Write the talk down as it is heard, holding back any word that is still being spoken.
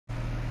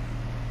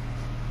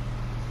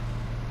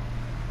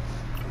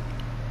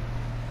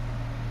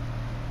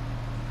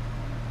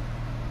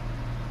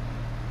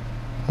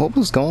What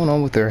was going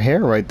on with their hair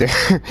right there?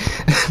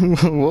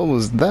 What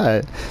was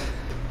that?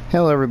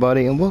 Hello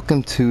everybody and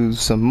welcome to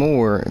some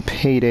more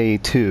Payday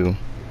 2.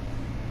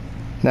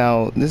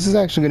 Now, this is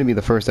actually going to be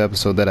the first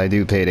episode that I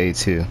do Payday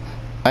 2.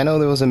 I know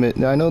there was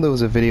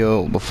a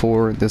video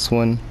before this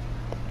one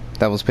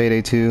that was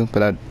Payday 2,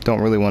 but I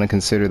don't really want to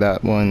consider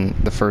that one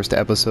the first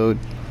episode.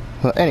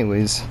 But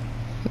anyways,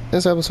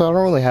 this episode I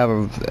don't really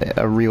have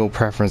a real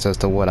preference as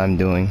to what I'm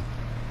doing.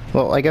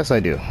 Well, I guess I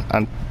do.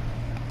 I'm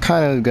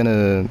kind of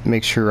gonna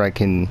make sure I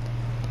can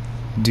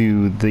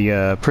do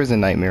the prison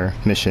nightmare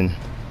mission,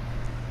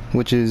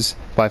 which is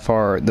by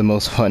far the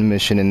most fun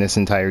mission in this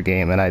entire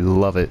game, and I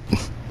love it.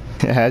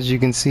 As you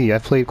can see,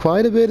 I've played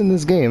quite a bit in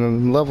this game.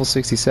 I'm level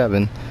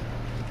 67.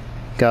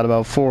 Got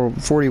about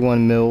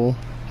 41 mil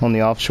on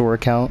the offshore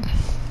account.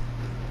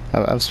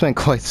 I've spent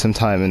quite some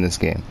time in this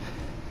game,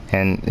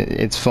 and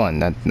it's fun.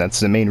 That's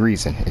the main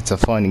reason. It's a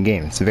fun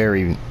game. It's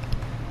very,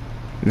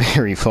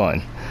 very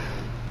fun.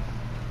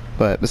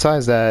 But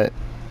besides that,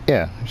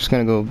 yeah, I'm just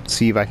gonna go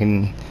see if I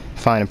can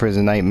find a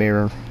prison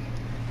nightmare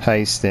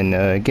heist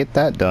and get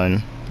that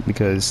done,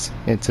 because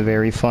it's a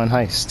very fun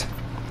heist.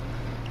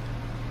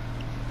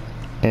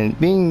 And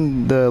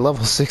being the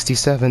level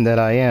 67 that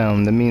I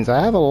am, that means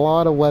I have a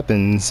lot of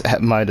weapons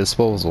at my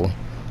disposal.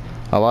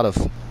 A lot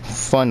of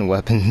fun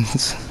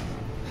weapons.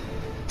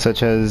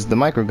 Such as the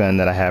microgun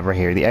that I have right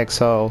here, the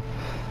XL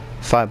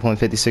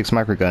 5.56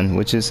 microgun,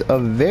 which is a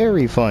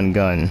very fun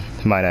gun,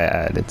 might I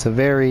add. It's a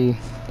very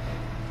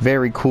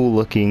cool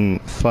looking,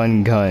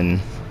 fun gun.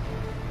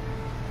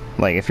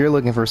 Like, if you're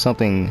looking for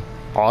something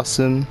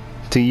awesome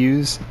to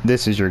use,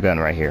 this is your gun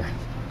right here.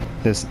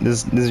 This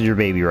is your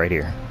baby right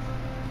here.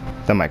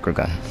 The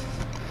microgun.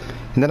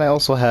 And then I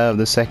also have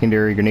the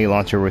secondary grenade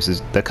launcher, which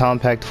is the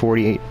compact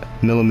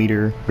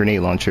 48mm grenade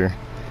launcher,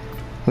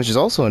 which is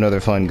also another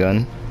fun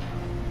gun.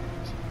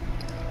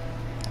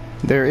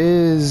 There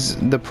is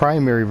the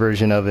primary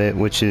version of it,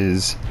 which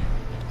is,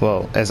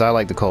 well, as I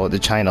like to call it, the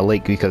China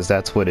Lake, because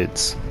that's what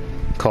it's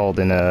called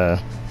in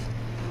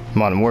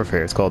Modern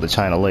Warfare. It's called the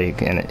China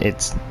Lake, and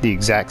it's the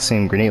exact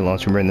same grenade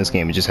launcher in this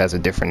game. It just has a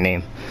different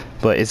name,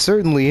 but it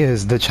certainly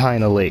is the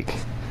China Lake.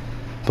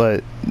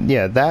 But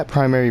yeah, that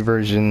primary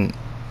version,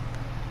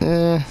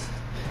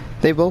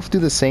 they both do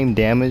the same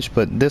damage,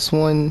 but this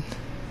one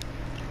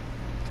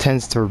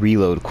tends to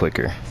reload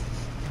quicker,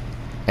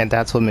 and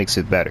that's what makes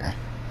it better.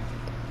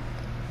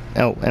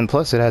 Oh, and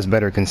plus it has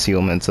better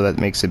concealment, so that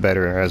makes it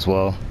better as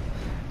well.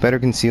 Better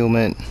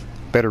concealment,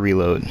 better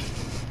reload.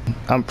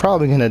 I'm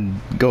probably gonna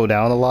go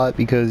down a lot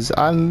because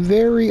I'm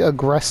very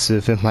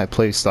aggressive in my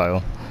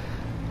playstyle.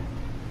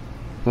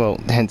 Well,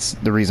 hence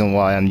the reason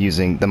why I'm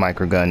using the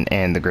microgun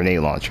and the grenade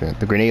launcher.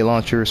 The grenade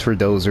launcher is for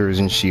dozers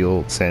and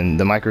shields, and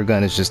the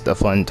microgun is just a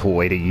fun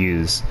toy to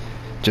use.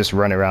 Just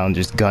run around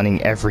just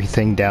gunning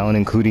everything down,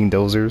 including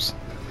dozers.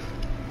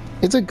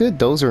 It's a good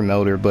dozer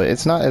melter, but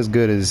it's not as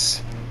good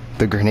as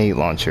the grenade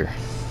launcher.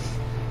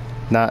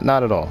 Not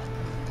at all.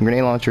 The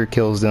grenade launcher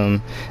kills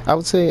them, I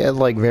would say at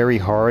like very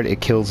hard,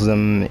 it kills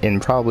them in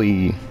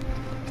probably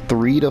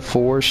 3 to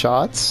 4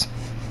 shots.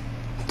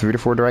 3 to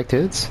 4 direct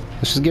hits.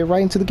 Let's just get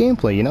right into the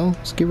gameplay, you know?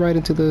 Let's get right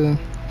into the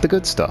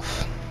good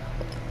stuff.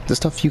 The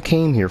stuff you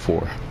came here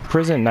for.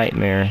 Prison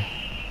Nightmare.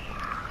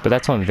 But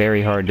that's on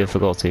very hard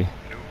difficulty.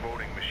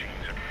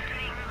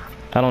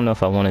 I don't know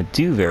if I want to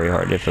do very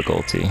hard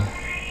difficulty,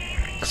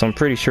 because I'm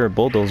pretty sure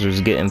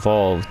bulldozers get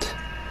involved.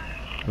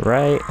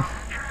 Right?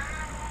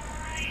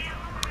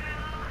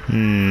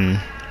 I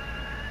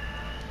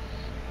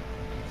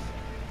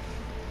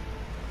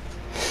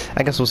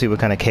guess we'll see what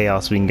kind of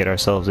chaos we can get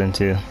ourselves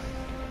into.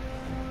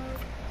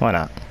 Why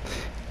not?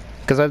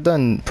 Because I've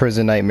done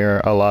Prison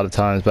Nightmare a lot of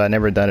times, but I've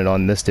never done it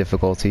on this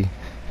difficulty.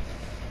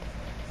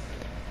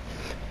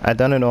 I've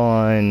done it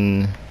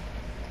on...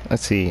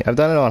 Let's see. I've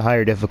done it on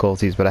higher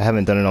difficulties, but I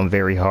haven't done it on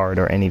very hard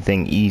or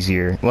anything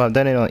easier. Well, I've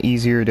done it on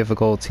easier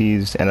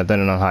difficulties, and I've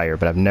done it on higher,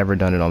 but I've never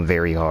done it on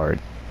very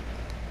hard.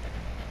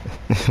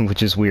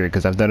 Which is weird,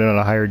 because I've done it on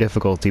a higher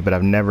difficulty, but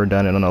I've never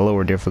done it on a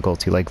lower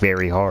difficulty, like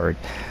very hard.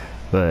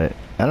 But,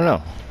 I don't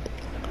know.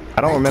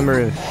 I don't remember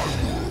if...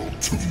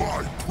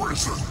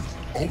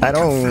 I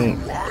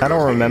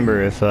don't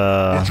remember if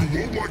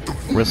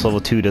Risk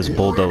Level 2 does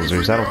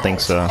bulldozers. I don't think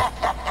so.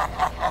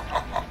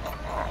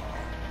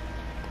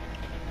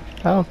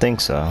 I don't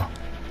think so.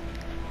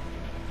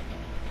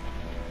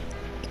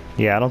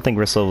 Yeah, I don't think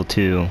Risk Level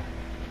 2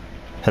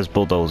 has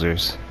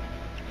bulldozers.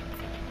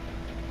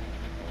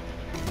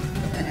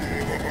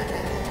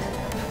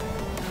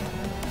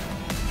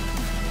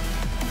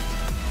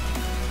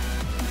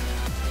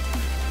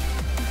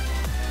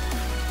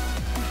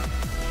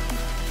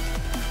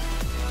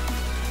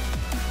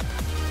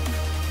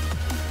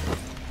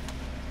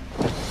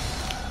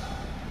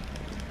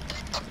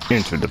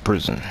 Enter the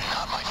prison.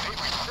 Not my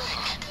favorite thing.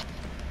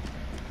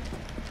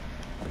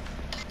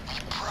 We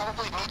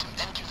probably need to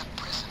enter the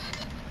prison.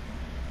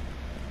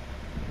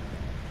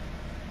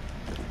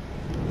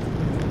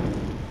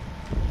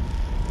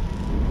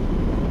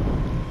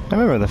 I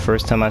remember the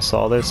first time I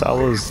saw this, I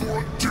was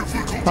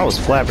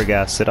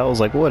flabbergasted. I was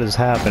like, what is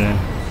happening?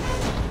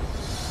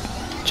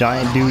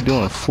 giant dude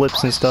doing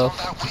flips and stuff.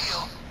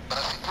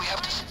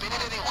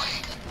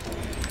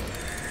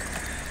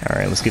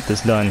 Alright, let's get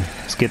this done.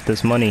 Let's get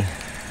this money.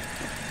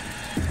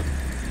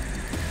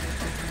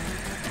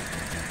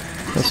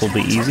 This will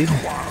be easy.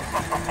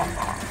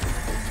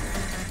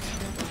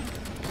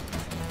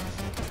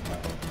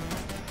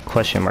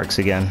 Question marks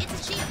again.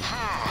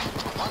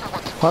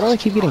 Why do I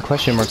keep getting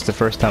question marks the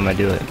first time I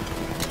do it?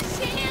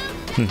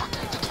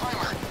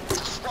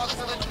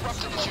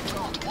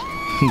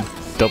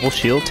 Double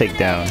shield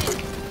takedown.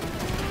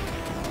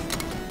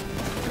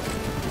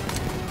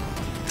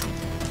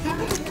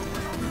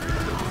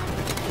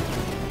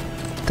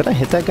 Did I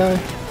hit that guy?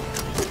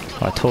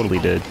 Oh, I totally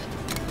did.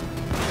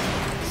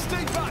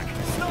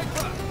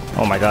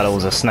 Oh my god, it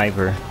was a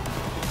sniper.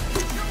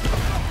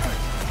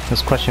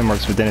 Those question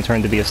marks but then it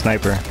turned to be a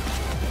sniper.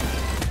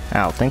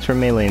 Ow, thanks for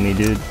meleeing me,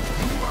 dude.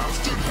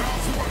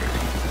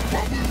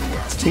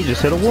 He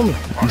just hit a woman.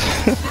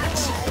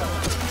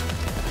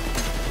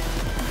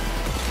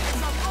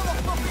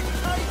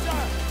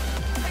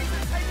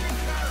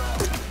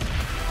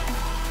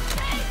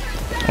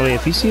 Okay,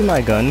 if you see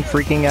my gun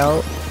freaking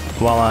out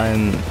while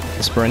I'm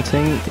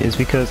sprinting, it's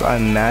because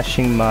I'm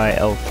mashing my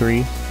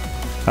L3.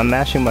 I'm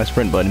mashing my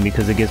sprint button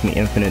because it gives me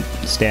infinite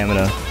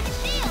stamina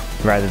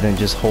rather than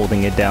just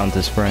holding it down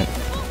to sprint.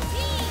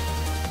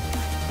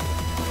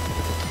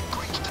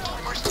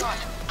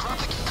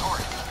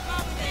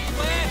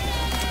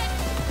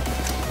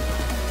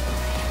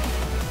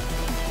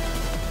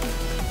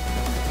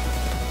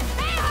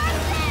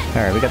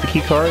 Alright, we got the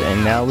key card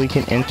and now we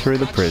can enter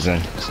the prison.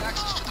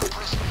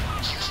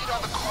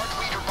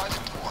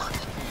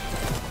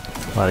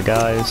 A lot of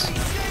guys.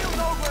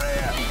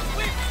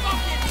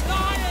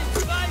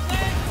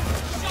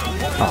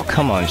 Oh,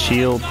 come on,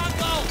 shield.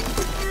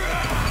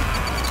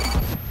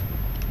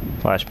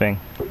 Flashbang.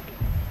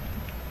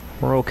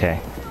 We're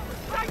okay.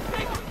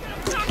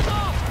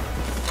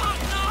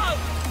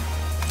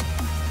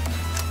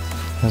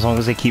 As long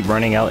as they keep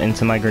running out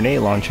into my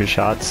grenade launcher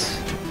shots,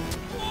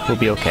 we'll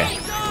be okay.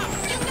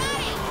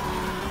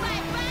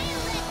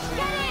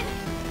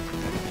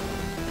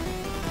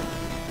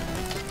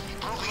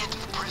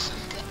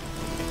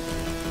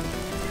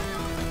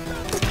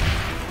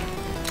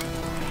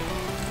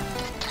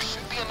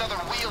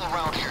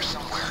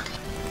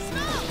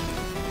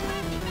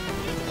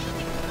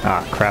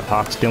 Ah, crap,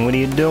 Hoxton, what are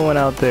you doing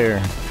out there?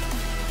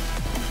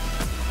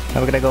 Now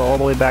we gotta go all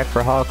the way back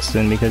for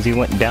Hoxton because he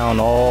went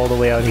down all the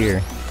way out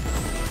here.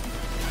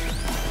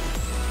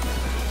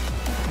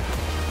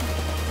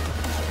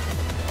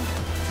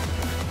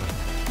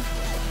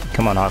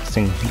 Come on,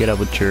 Hoxton, get up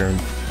with your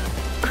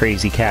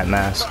crazy cat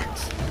mask.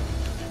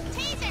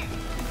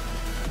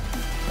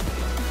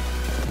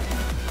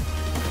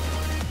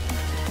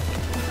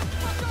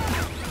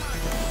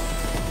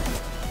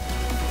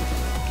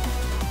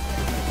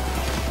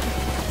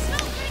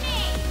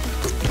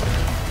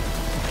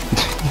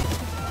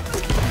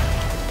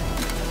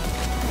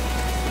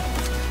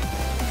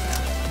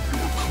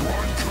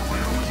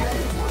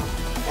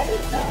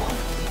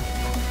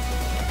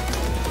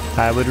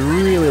 I would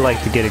really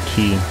like to get a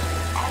key,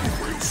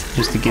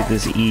 just to get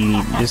this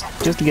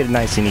just to get it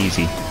nice and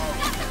easy.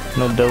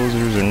 No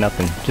dozers or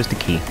nothing, just a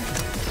key.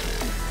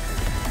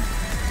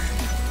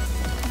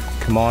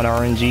 Come on,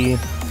 RNG.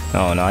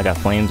 Oh no, I got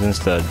flames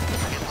instead.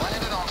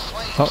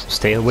 Oh,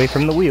 stay away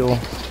from the wheel.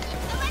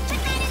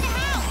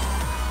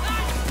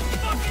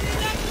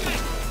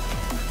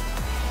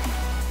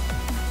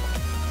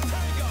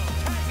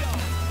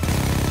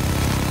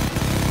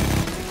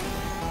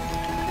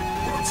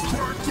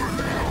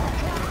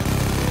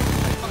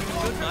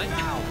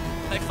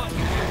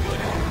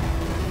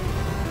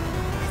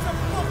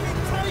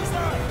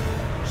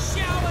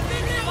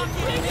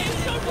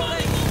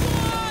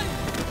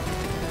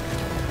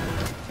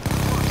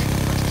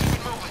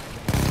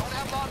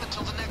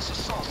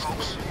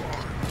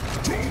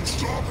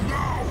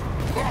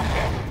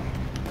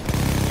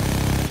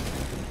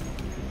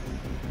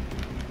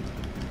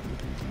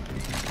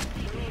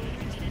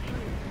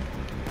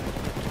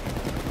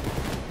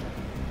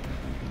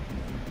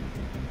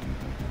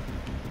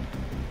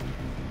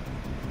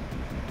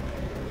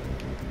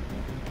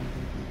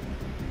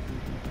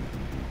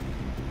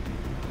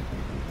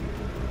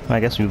 I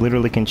guess we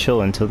literally can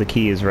chill until the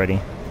key is ready.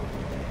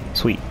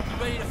 Sweet.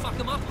 You ready to fuck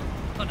them up?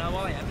 I know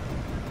I am.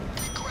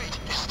 Great,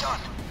 it's done.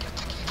 Get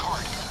the key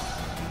card.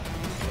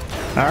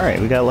 Alright,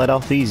 we got let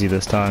off easy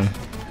this time.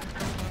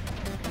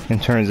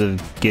 In terms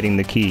of getting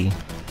the key.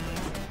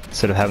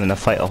 Instead of having to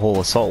fight a whole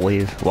assault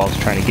wave while I was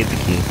trying to get the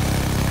key.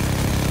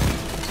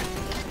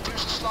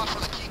 There's a slot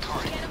for the key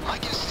card. I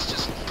guess it's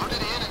just put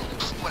it in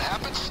and see what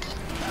happens.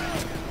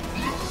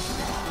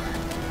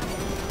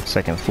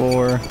 Second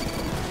floor.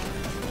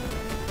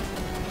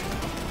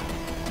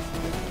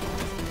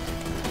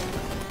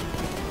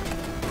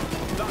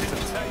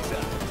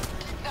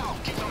 Now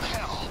give them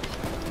hell.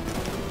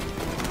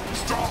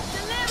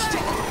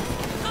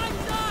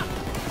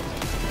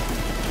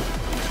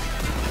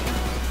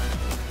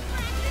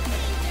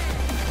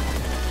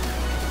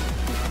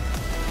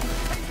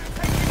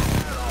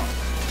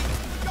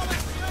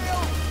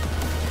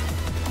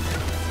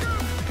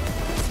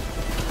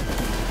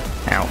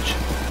 Ouch.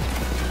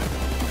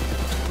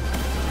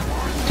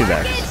 2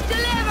 bags.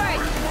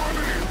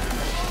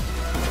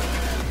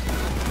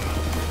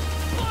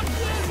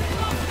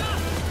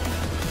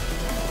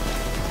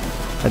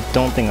 I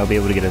don't think I'll be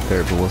able to get a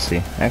third, but we'll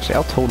see. Actually,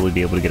 I'll totally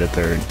be able to get a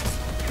third.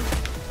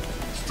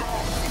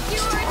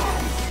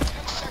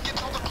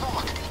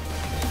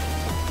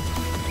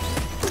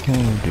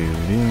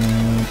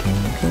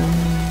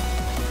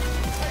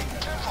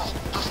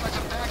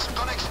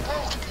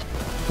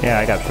 Yeah,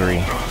 I got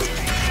 3.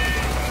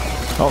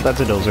 Oh,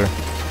 that's a dozer.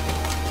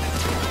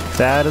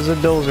 That is a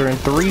dozer and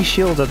 3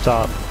 shields up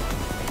top.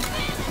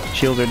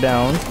 Shields are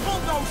down.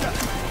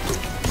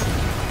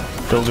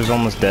 Dozer's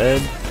almost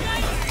dead.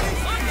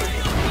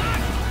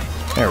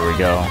 There we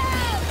go.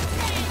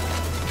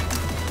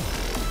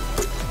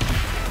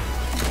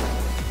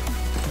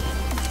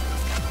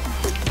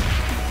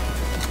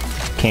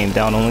 Came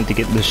down only to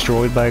get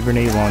destroyed by a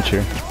grenade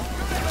launcher.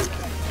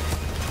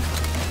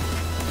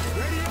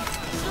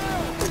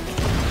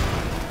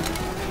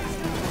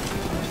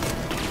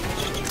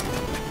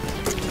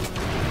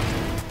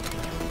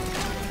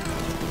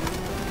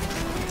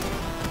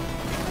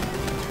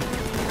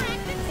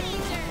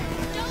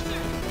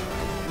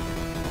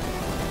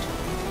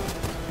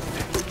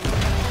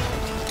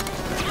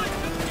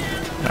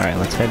 Alright,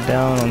 let's head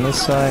down on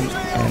this side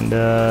and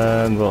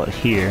go out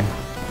here.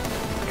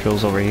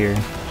 Drill's over here.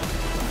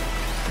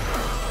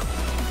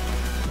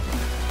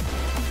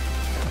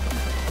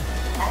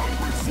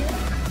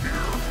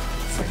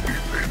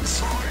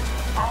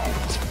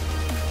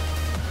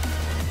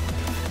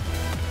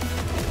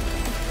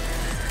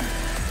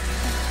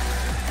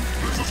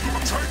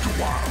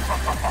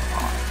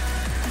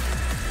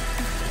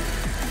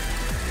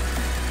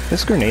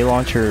 This grenade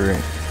launcher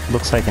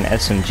looks like an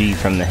SMG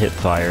from the hip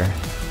fire.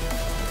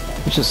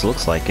 It just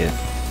looks like it.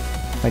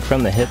 Like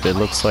from the hip, it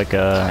looks like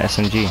a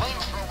SMG.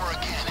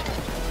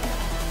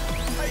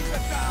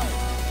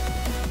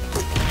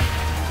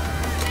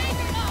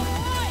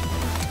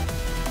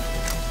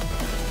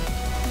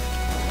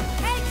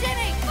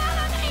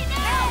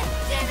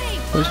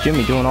 What's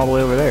Jimmy doing all the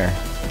way over there?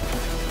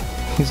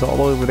 He's all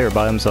the way over there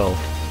by himself.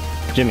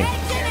 Jimmy.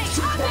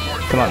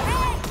 Come on.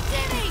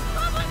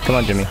 Come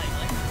on, Jimmy.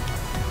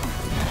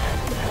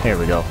 There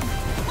we go.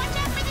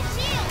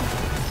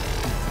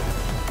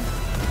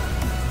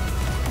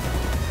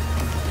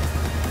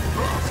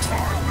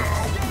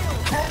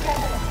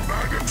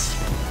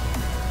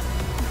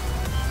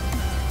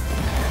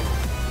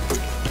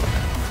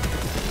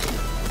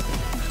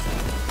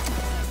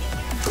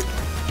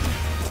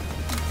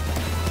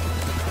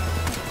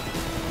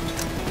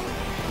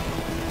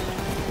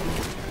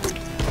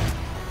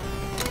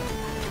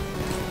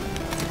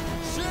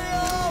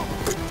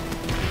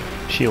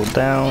 Shield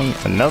down,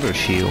 another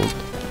shield.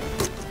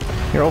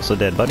 You're also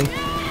dead, buddy.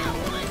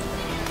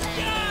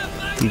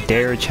 You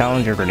dare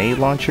challenge a grenade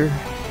launcher?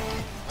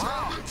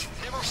 Wow,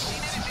 never seen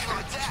anything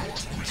like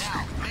that.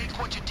 Now, make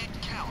what you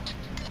didn't count.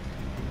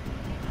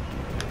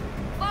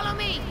 Follow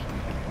me.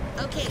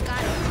 Okay,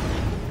 got it.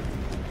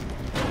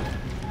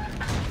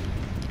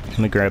 Let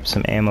me grab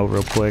some ammo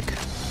real quick.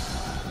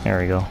 There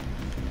we go.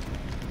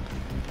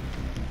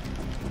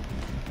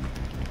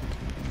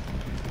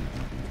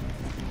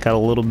 Got a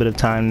little bit of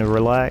time to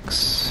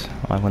relax.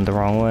 I went the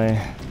wrong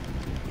way.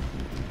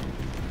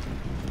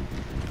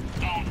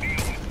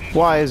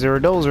 Why is there a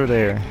dozer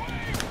there?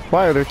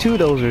 Why are there 2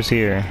 dozers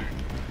here?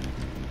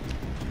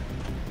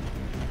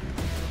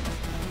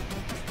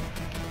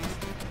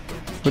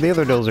 Where'd the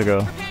other dozer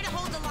go?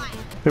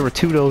 There were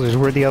 2 dozers.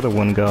 Where'd the other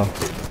one go?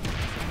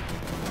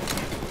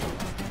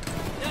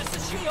 That's the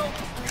shield.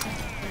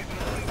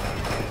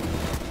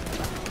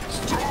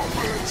 Stop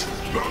it!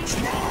 That's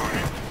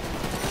mine!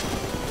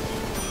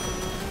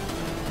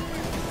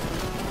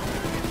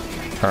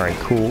 Alright,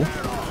 cool.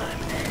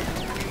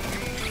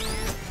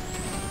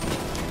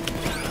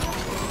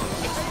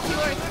 Good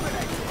luck,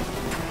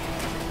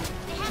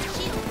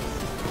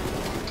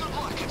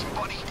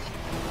 buddy.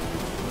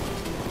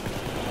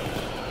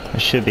 I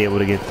should be able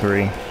to get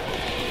 3.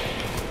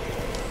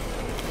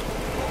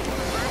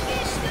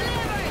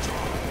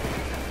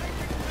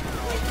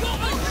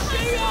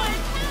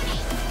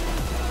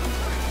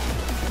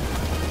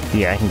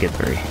 Yeah, I can get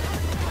 3.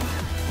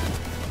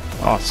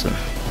 Awesome.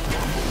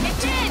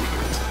 It's in.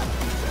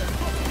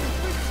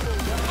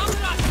 I'm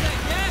not dead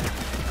yet.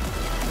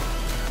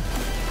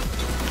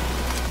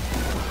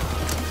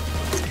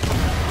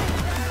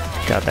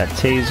 Got that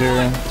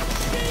taser.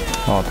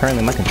 Oh,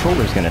 apparently my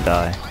controller's gonna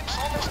die.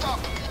 Almost up.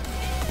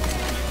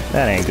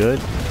 That ain't good.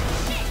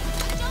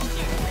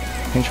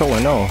 Controller,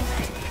 no.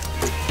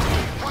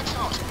 Watch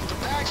out. The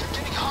bags are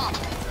getting hot.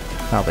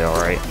 I'll be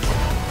alright.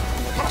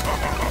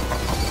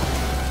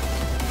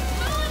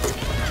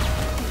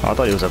 Oh, I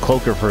thought he was a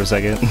cloaker for a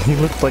second. He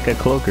looked like a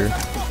cloaker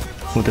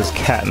with his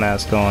cat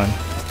mask on.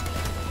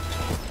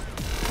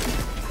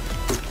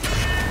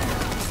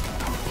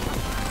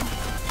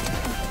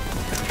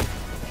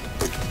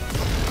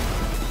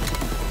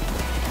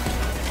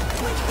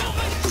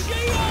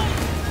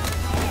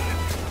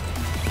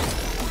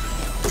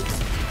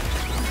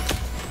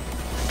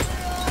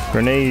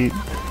 Grenade.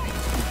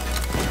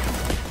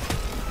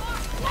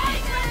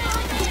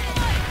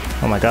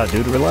 Oh my god,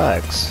 dude,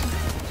 relax.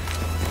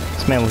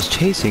 This man was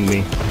chasing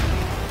me.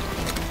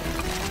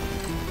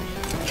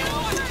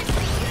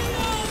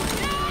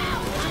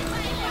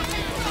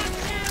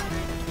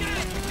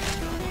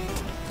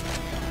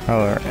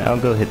 Alright, I'll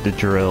go hit the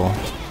drill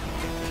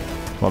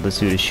while this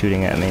dude is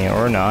shooting at me,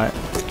 or not.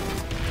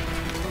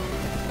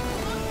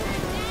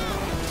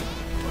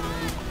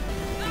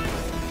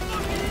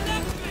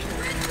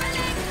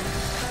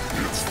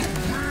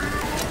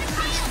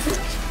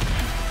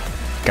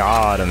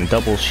 Got him,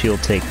 double shield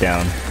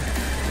takedown.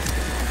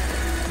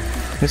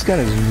 This gun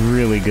is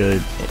really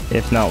good,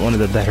 if not one of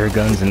the better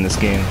guns in this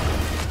game.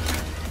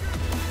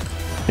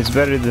 It's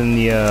better than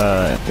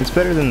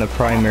the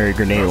primary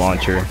grenade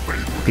launcher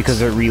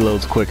because it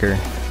reloads quicker.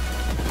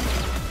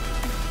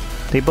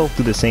 They both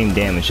do the same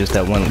damage, just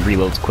that one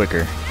reloads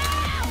quicker.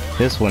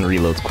 This one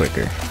reloads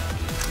quicker,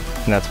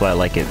 and that's why I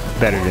like it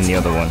better than the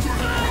other one.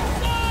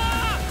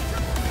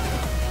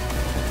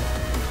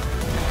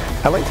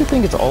 I like to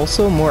think it's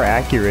also more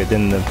accurate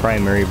than the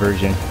primary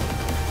version.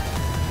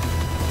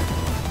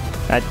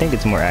 I think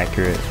it's more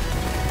accurate.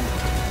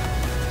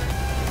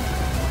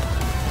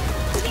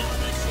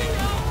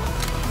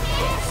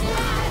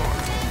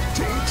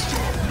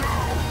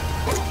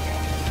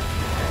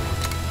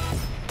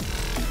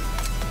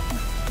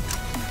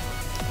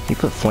 You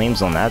put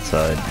flames on that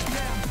side.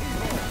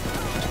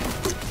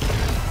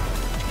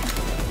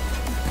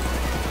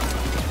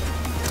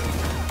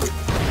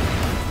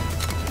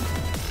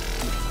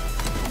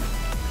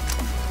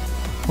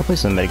 I'll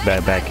place a medic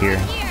bag back here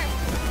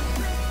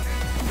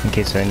in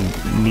case I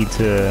need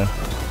to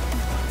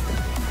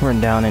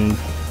run down and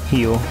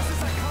heal. You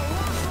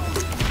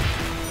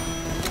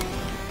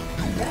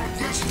want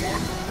this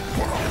one?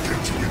 Well, I'll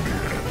get you in the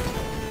end.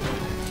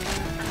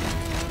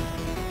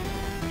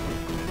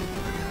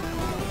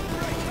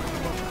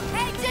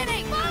 Hey,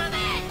 Jenny, follow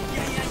me!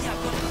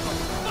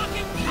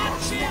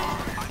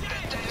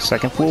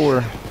 Second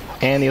floor,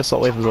 and the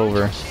assault wave is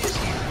over.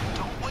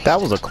 That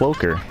was a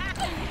cloaker.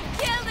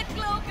 Kill the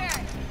cloaker!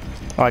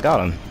 Oh, I got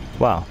him.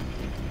 Wow.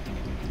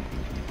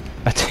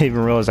 I didn't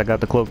even realize I got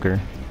the cloaker.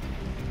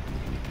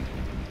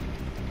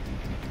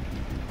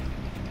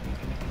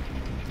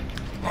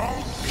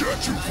 I'll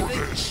get you for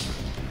this.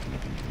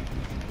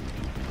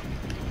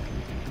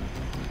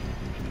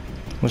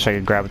 Wish I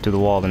could grab it through the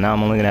wall, but now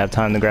I'm only gonna have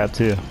time to grab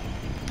two.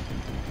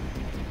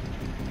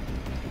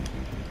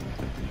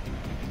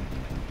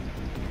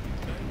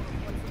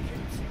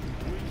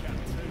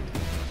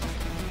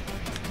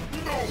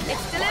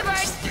 It's delivered!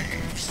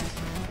 Thieves.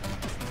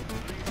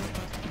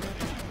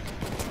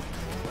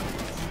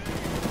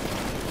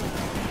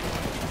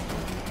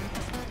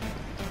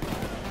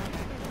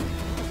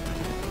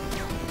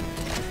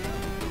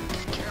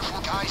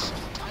 Careful, guys.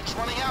 Time's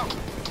running out.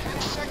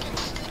 10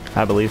 seconds.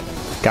 I believe.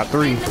 Got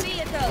three. In the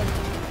vehicle!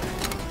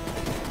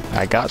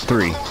 I got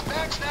three. Those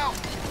bags now.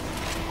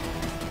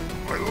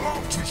 I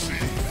love to see you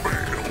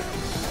fail.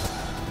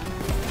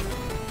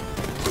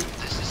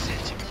 This is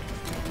it.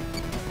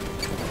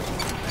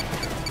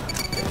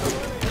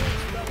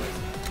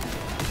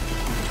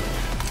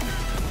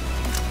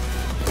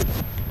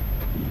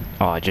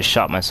 Oh, I just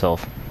shot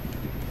myself.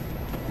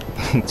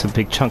 It's a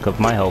big chunk of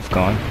my health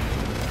gone.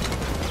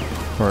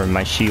 Or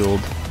my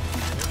shield.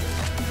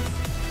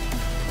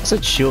 I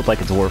said shield like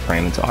it's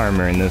Warframe. It's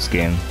armor in this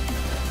game.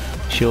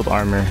 Shield,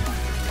 armor,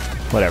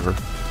 whatever.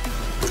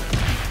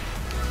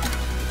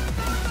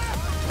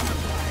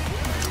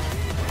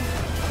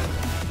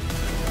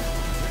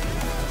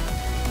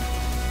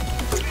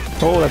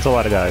 Oh, that's a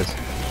lot of guys.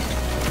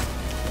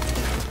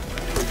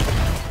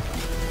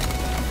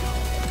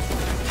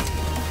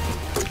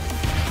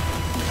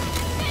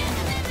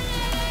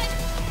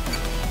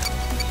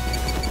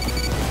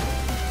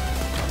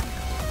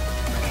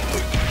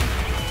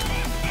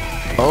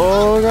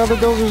 Oh god, the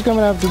dozer's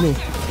coming after me.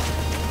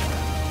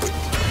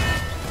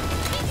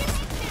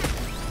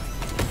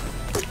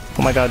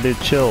 Oh my god, dude,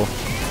 chill.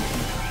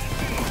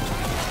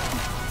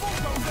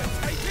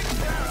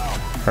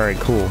 Alright,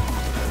 cool.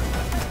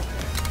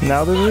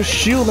 Now there's a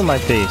shield in my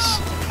face.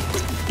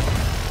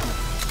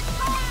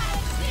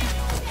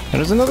 And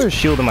there's another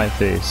shield in my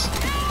face.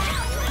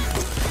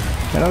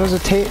 And there's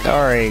a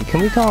alright,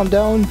 can we calm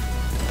down?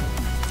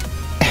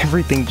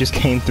 Everything just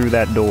came through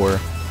that door.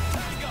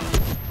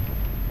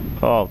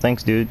 Oh,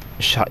 thanks, dude.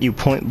 Shot you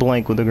point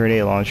blank with a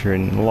grenade launcher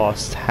and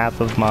lost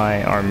half of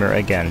my armor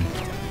again.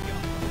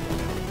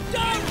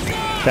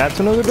 That's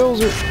another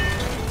dozer.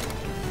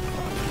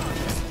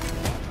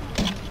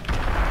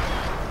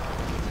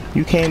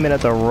 You came in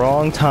at the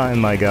wrong time,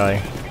 my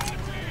guy.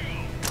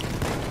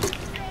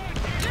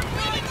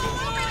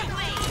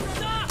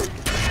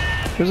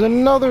 There's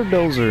another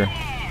dozer.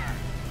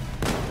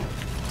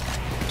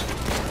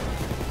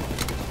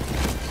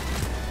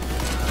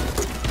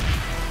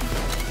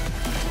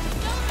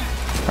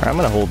 Alright, I'm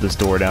gonna hold this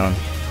door down.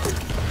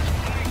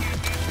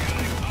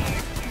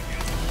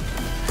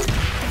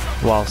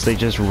 Whilst they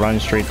just run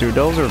straight through.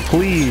 Dozer,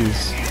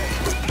 please!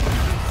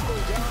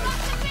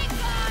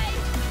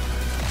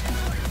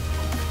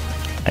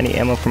 I need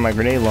ammo for my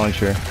grenade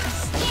launcher.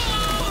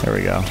 There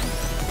we go.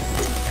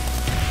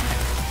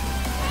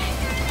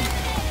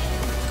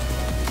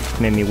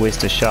 Made me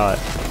waste a shot.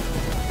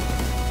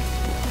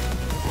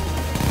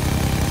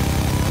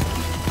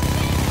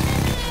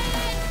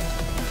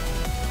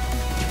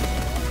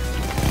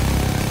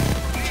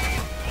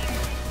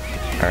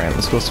 Alright,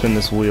 let's go spin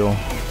this wheel.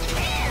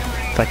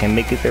 If I can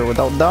make it there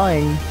without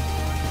dying. You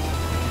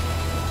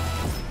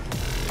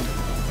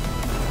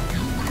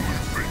really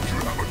think you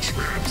have a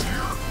chance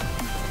here?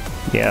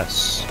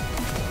 Yes.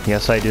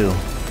 Yes, I do.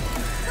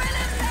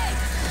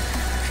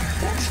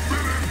 What's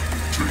spinning?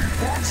 Team,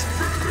 what's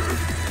spinning?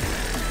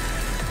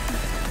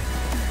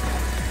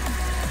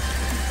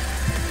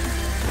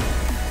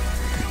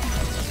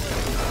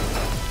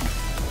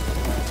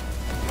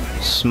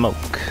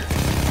 Smoke.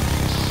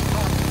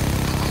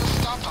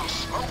 Stopped on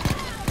smoke.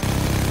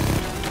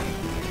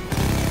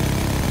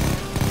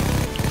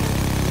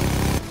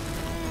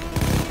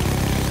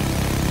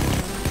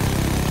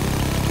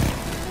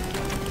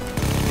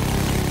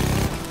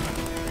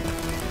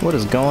 What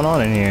is going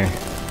on in here?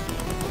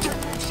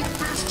 Don't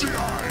sophisticated!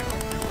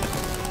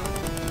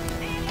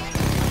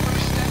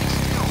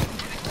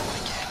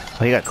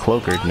 Oh, he got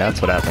cloakered, and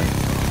that's what happened.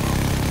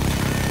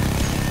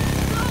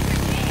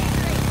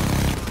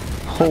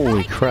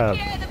 Holy crap.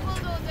 Clear the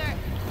bulldozer.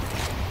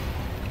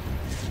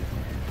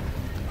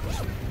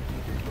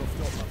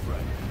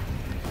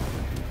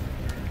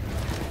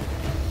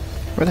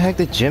 Where the heck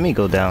did Jimmy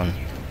go down?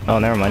 Oh,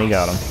 never mind, he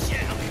got him.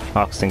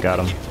 Hoxton got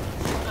him.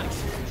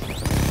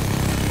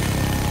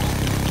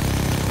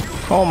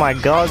 Oh my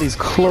god, these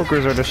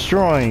cloakers are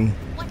destroying.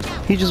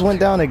 He just went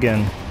down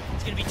again.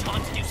 It's gonna be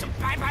time to do some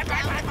bye. Don't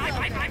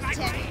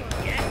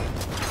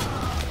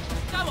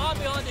hide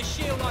behind the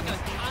shield like a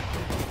cunt.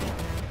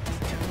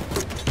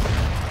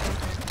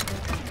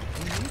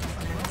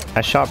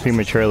 I shot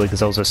prematurely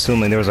because I was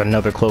assuming there was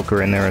another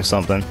cloaker in there or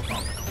something.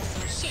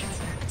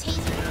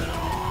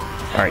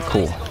 Alright,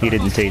 cool. He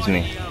didn't tase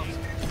me.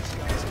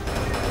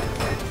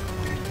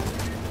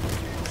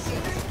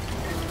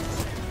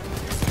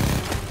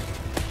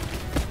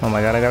 Oh my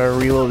god, I gotta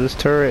reload this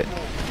turret.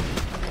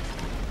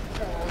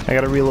 I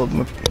gotta reload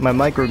my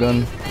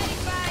microgun.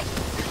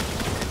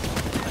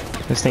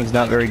 This thing's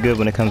not very good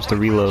when it comes to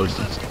reload.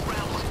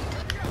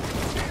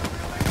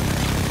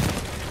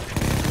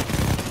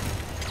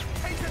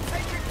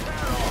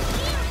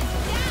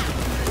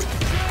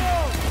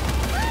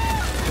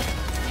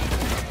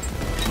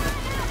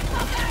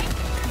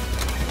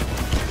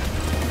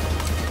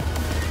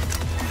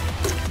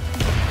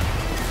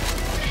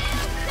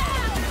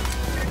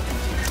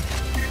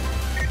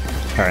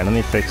 Alright, let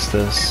me fix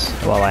this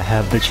while I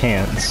have the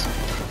chance.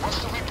 Once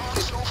the reboot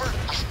is over,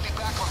 I should be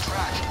back on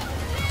track.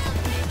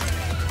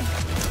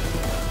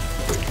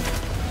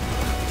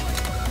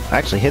 I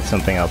actually hit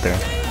something out there.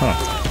 Huh.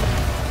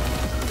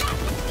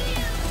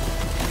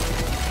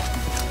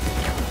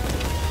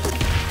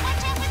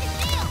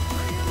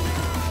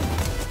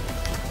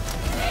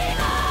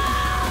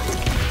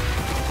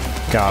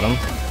 Got him.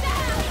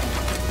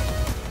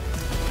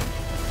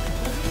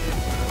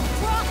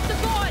 Drop the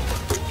gun!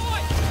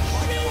 Boy!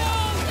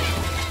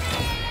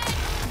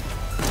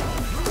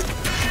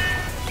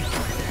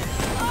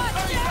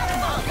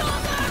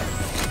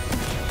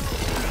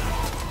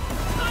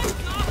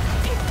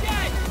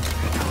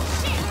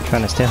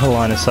 Trying to stay on the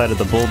line side of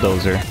the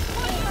bulldozer.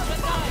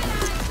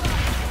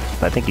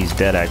 I think he's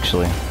dead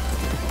actually.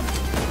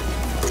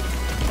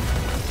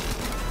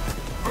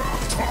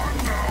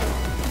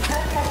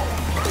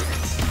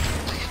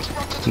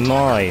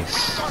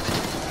 Nice.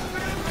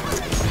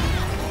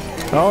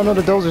 Oh no,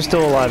 the dozer's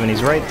still alive and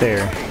he's right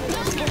there.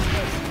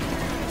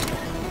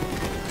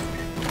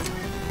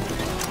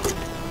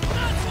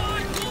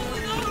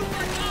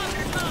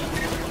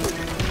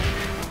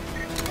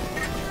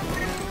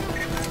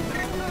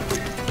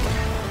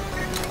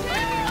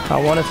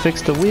 I want to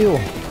fix the wheel.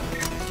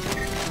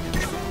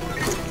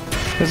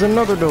 There's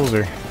another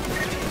dozer.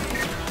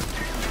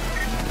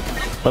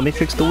 Let me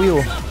fix the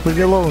wheel. Leave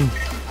me alone.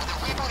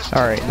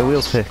 Alright, the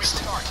wheel's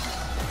fixed.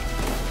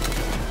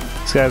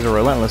 These guys are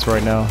relentless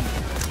right now.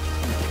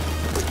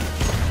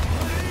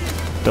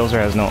 Dozer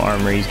has no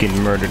armor, he's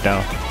getting murdered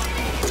now.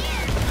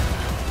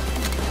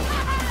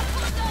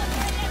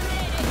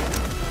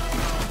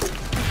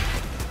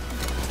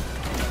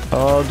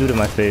 Oh, due to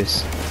my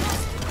face.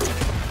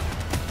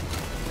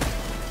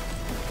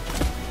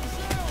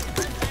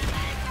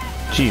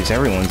 Jeez,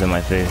 everyone's in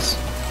my face.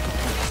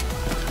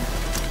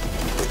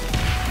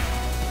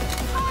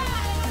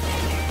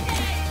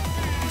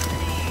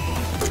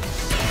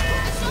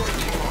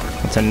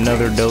 That's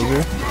another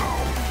dozer.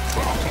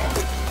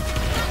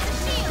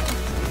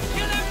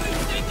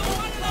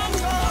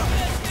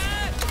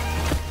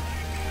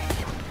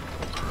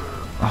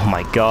 Oh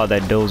my god,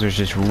 that dozer's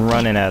just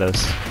running at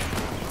us.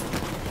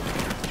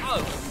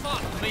 Oh,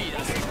 fuck me,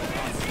 that's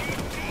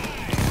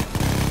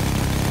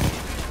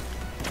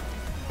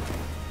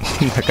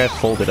That guy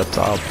folded up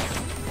top.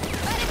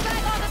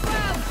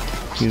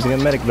 Using a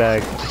medic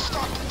bag.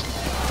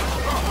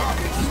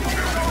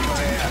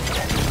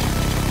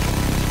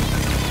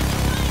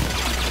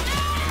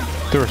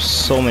 There are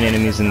so many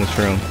enemies in this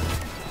room.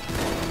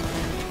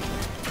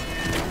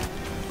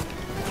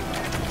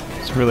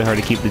 It's really hard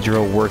to keep the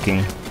drill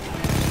working.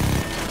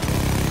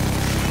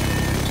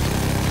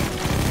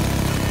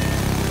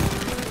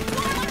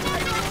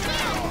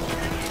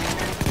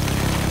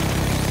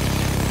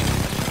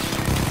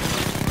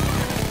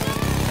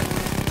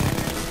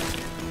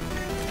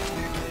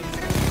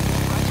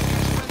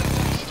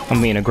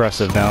 I'm being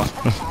aggressive now.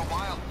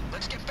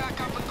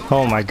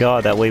 Oh my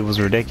god, that wave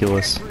was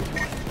ridiculous.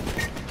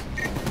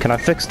 Can I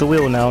fix the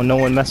wheel now? No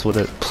one mess with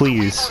it,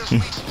 please.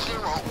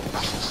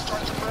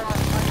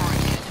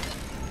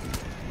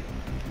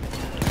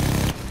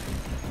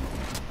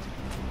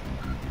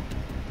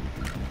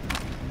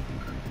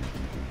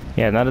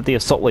 Yeah, now that the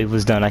assault wave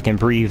was done, I can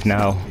breathe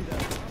now.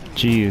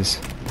 Jeez.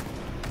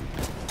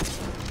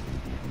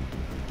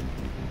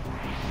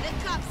 The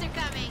cops are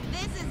coming.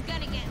 This is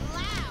gonna get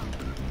loud.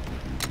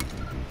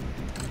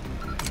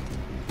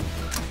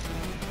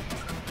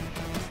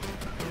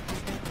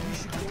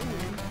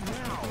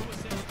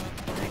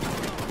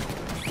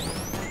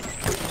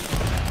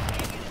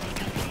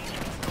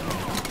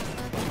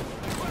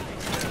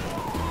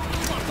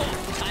 Fuck off,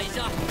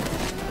 taser.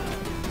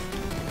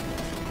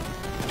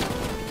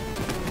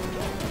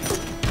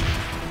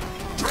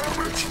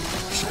 Damn it!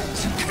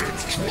 Shows you can't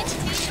trust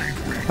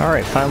machinery.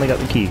 Alright, finally got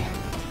the key.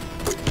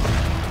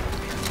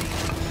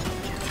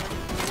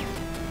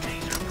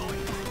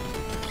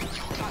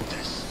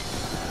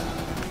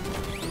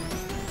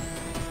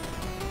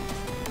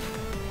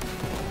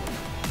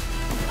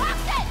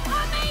 Austin,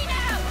 on me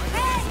now!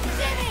 Hey,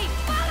 Jimmy,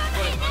 follow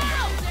me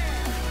now!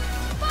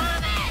 Follow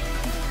me!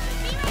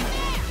 Be right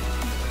there!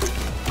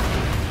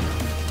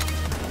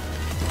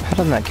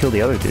 How did that kill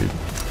the other dude?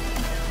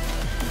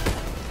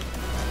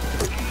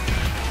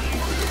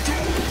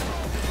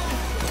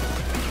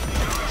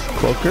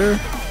 Cloaker?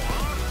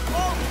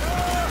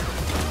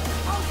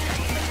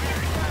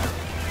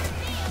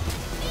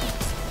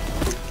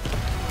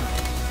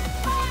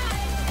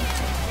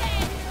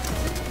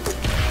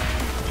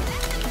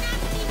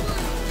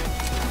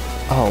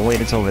 Oh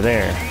wait, it's over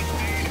there.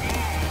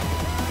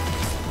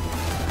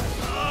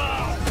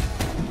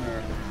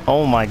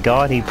 Oh my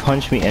god, he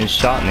punched me and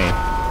shot me.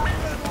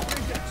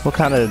 What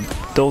kind of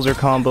dozer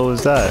combo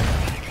is that?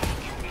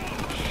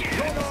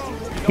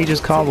 He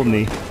just comboed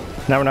me.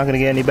 Now we're not gonna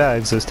get any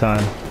bags this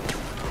time.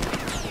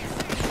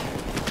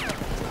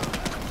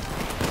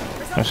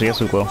 Actually, yes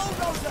we will.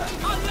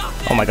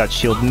 Oh my god,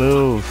 shield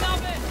move!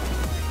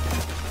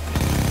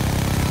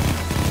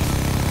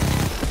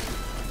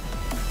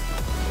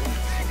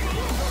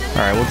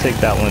 Alright, we'll take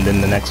that one, then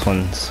the next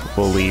ones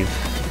we'll leave.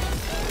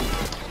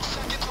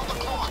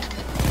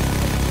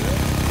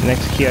 The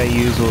next key I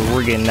use was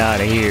we're getting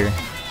out of here.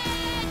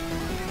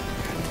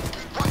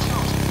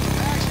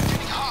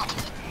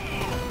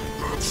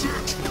 That's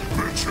it,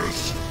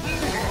 bitches.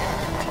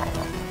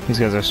 These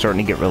guys are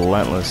starting to get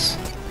relentless.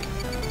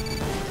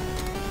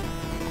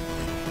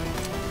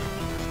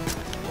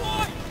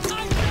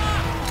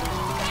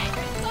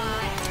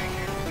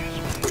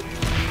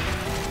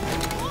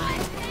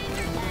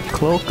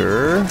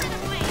 Cloaker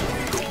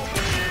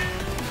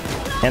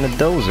and a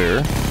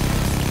dozer.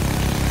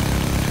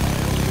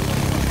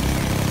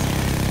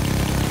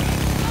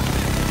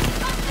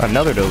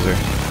 Another dozer.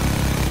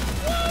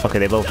 Okay,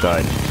 they both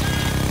died.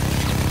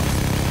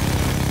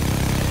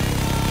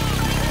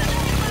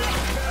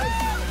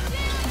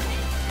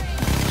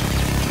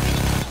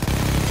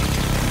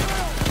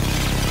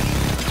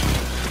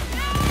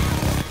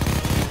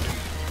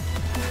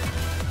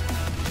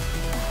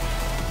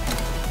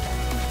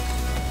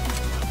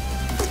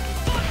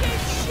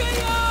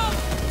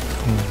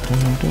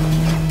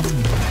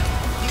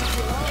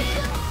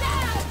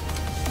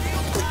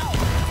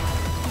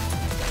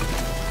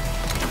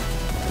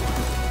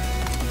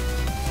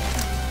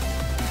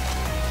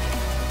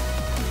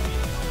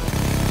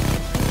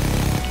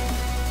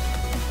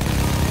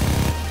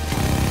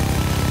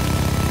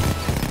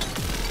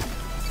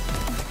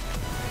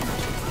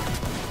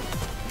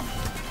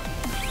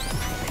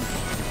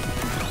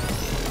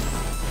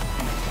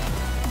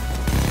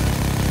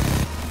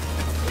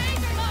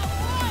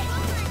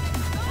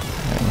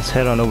 Let's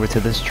head on over to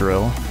this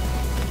drill.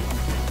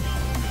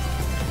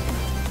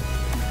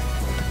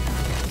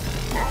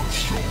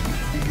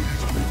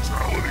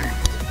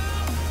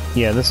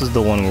 Yeah, this is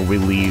the one where we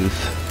leave.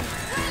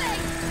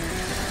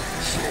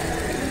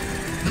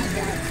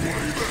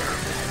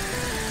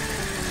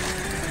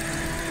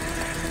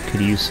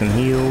 Could use some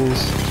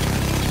heals.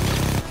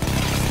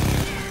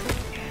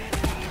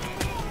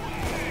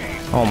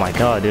 Oh my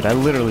god, dude, I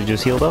literally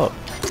just healed up.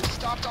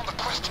 Stopped on the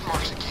question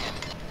marks again.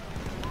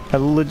 I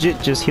legit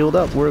just healed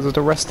up. Where's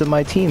the rest of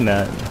my team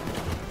at?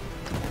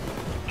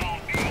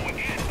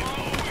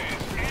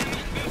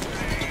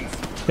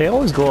 They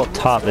always go up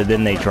top and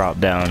then they drop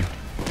down.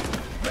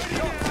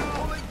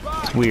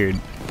 It's weird.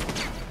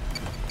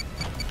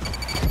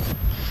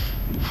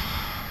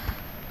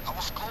 I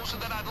was closer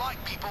than I'd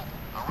like, people.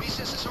 Our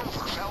recess is over,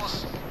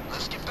 fellas.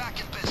 Let's get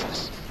back in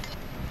business.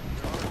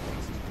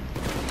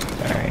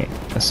 Alright,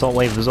 assault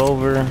wave is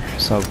over,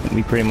 so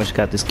we pretty much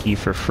got this key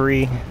for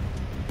free.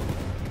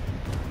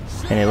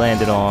 And it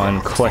landed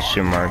on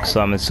question mark, so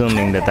I'm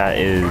assuming that that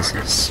is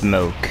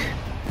smoke.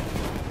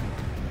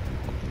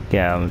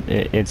 Yeah,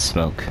 it's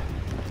smoke.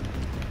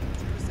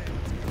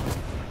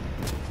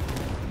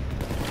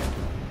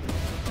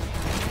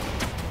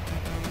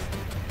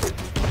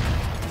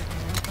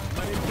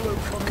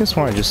 I guess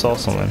I just saw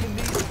someone.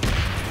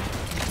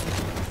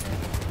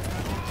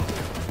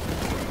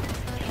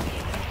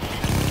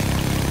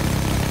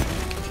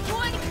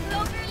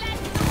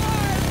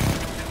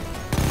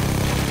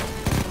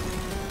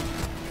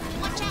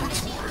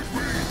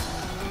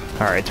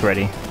 Alright, it's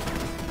ready.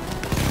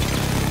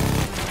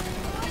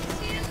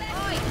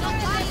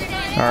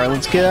 Alright,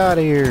 let's get out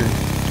of here.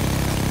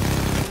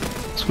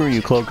 Screw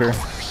you, Cloaker.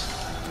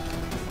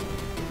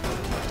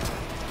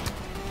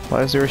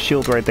 Why is there a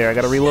shield right there? I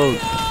gotta reload.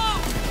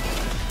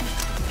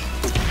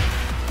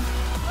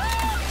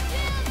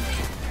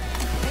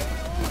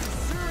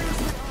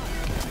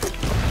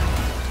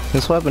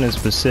 This weapon is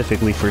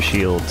specifically for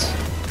shields.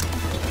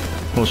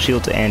 Well,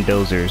 shields and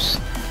dozers.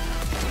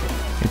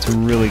 It's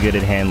really good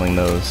at handling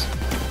those.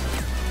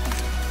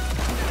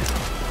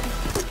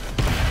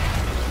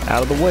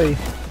 Out of the way.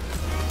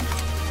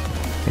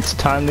 It's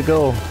time to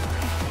go.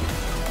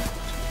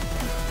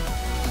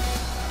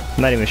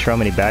 I'm not even sure how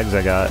many bags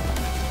I got.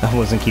 I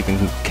wasn't keeping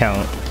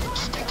count.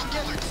 Stick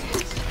together,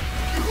 kids.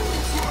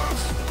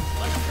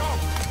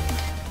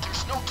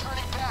 There's no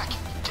turning back.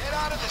 Get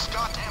out of this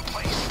goddamn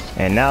place.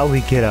 And now we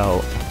get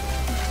out.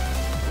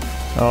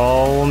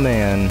 Oh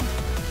man.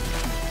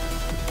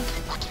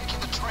 We're taking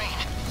the train.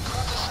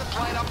 Grab the zip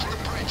line up to the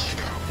bridge.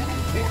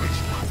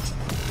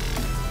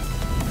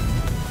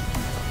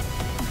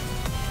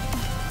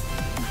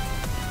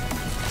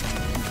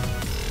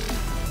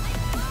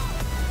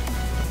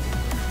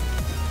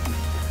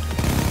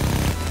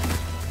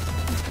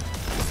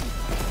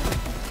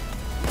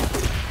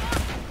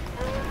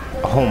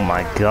 Oh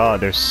my god,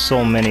 there's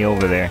so many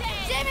over there.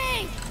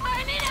 Jimmy!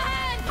 I need a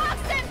hand!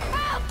 Hoxton,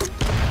 help!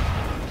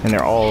 And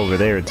they're all over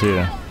there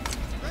too.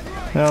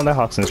 No, that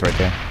Hoxton's right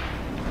there.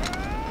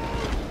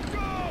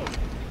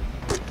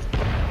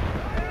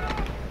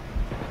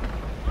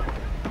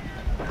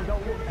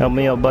 Help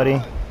me out, buddy.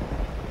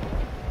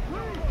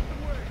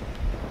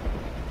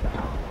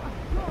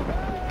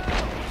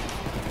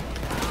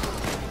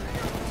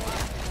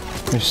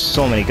 There's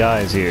so many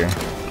guys here.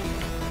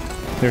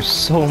 There's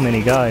so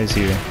many guys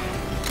here.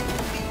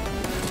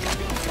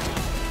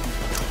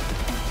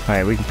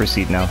 Alright, we can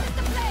proceed now.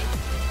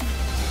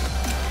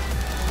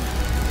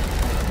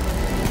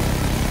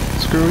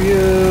 Screw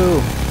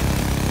you!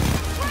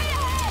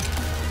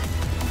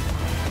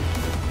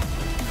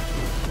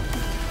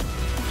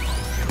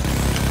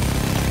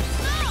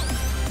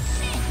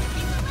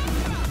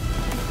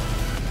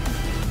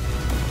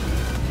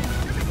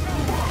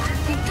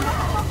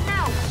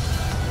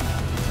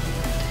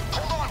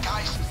 Hold on,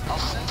 guys. I'll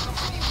send some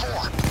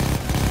C4.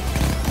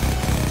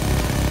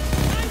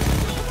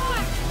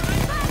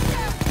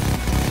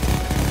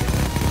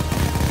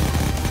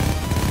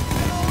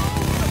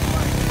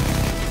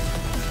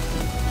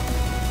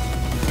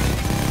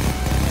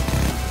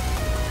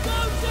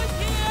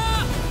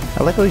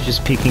 I like how he's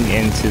just peeking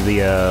into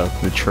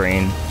the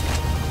train.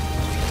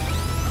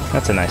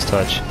 That's a nice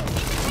touch.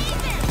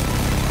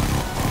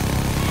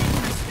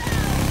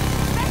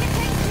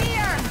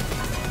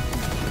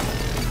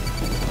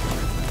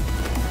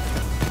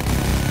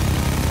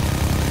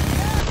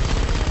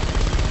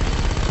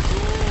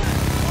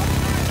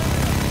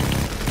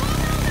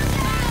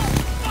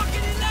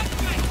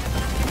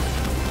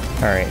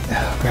 Alright,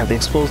 grab the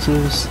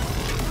explosives.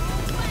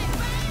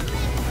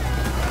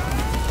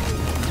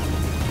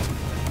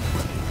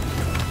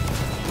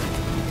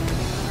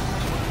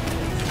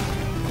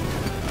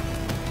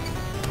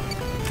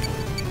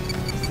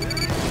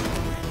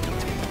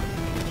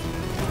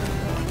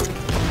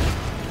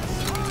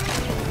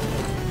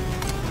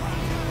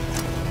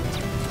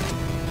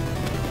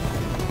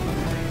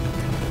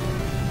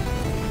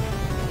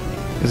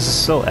 This is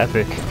so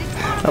epic.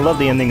 I love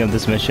the ending of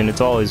this mission,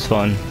 it's always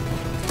fun.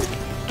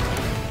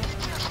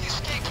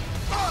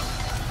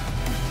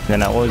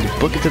 Then I always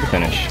book it to the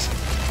finish.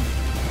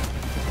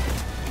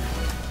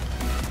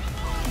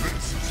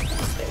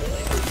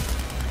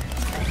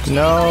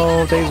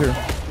 No, taser.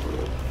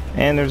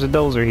 And there's a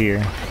dozer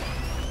here.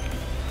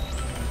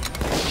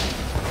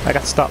 I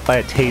got stopped by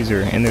a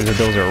taser and there's a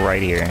dozer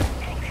right here.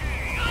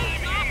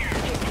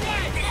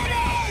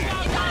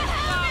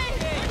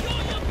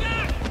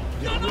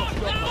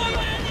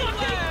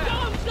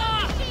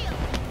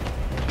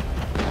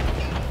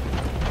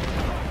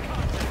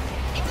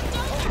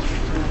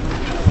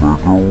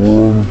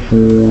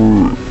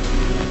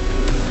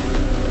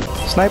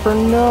 Sniper,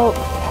 no!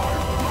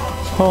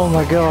 Oh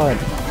my god.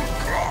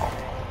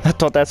 I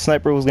thought that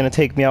sniper was gonna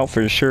take me out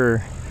for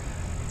sure.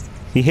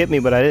 He hit me,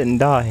 but I didn't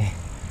die.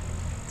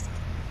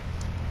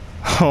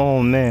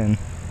 Oh man.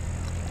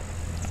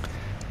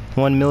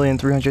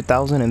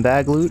 1,300,000 in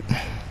bag loot.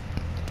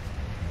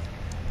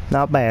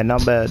 Not bad,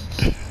 not bad.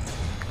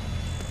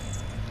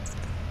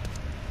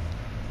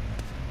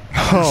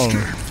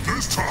 escaped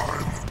this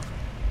time,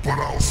 but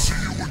I'll see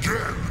you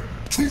again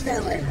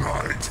tomorrow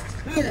night.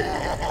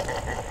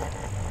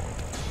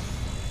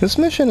 This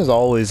mission is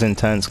always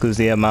intense because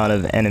the amount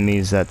of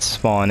enemies that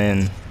spawn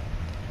in.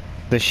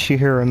 The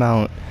sheer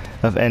amount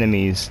of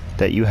enemies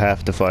that you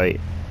have to fight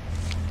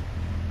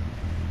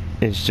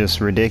is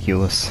just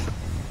ridiculous.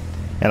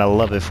 And I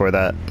love it for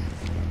that.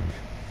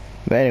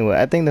 But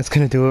anyway, I think that's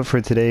gonna do it for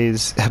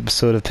today's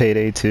episode of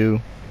Payday 2.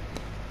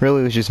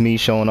 Really, it was just me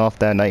showing off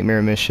that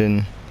nightmare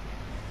mission.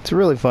 It's a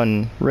really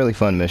fun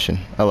mission.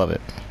 I love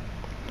it.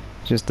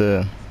 Just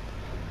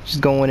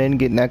going in,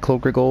 getting that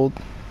Cloaker Gold.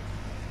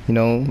 You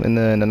know, in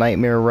the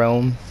nightmare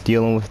realm,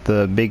 dealing with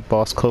the big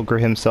boss Cloaker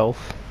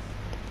himself.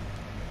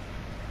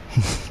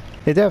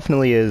 It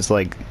definitely is,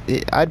 like,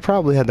 I'd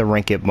probably have to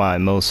rank it my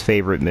most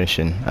favorite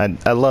mission.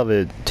 I love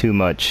it too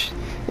much.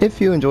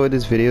 If you enjoyed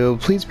this video,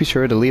 please be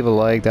sure to leave a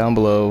like down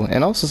below,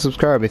 and also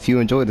subscribe if you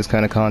enjoy this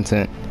kind of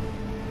content.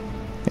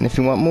 And if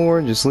you want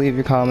more, just leave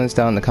your comments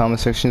down in the comment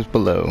sections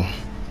below.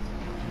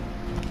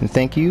 And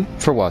thank you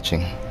for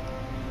watching.